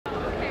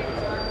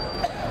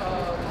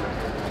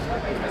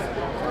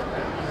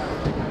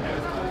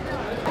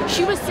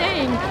She was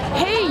saying,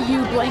 hey,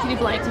 you blankety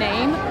blank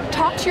name,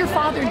 talk to your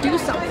father, do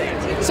something.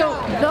 So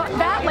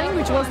that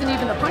language wasn't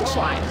even the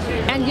punchline.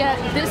 And yet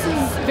this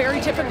is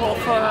very typical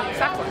for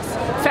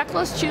feckless.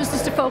 Feckless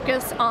chooses to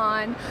focus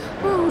on,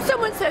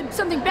 someone said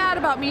something bad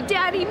about me,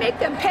 Daddy, make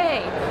them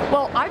pay.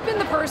 Well, I've been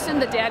the person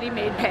that Daddy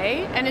made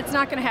pay, and it's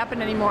not going to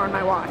happen anymore on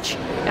my watch.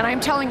 And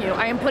I'm telling you,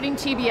 I am putting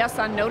TBS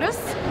on notice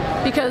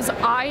because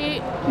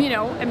I,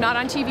 am not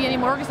on TV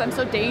anymore because I'm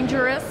so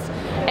dangerous.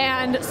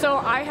 And so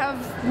I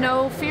have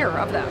no fear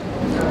of them.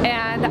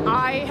 And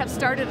I have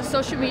started a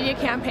social media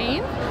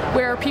campaign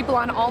where people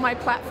on all my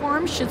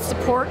platforms should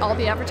support all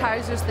the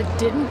advertisers that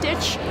didn't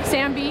ditch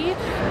Sam Bee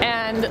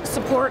and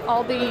support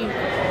all the,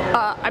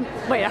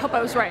 I hope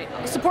I was right.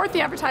 Support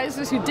the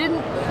advertisers who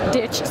didn't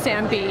ditch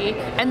Sam Bee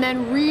and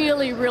then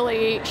really,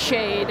 really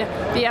shade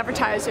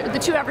the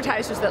two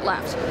advertisers that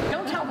left.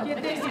 Don't tell them.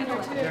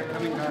 They're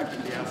coming back.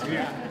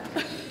 Yeah.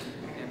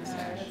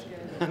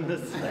 On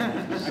this.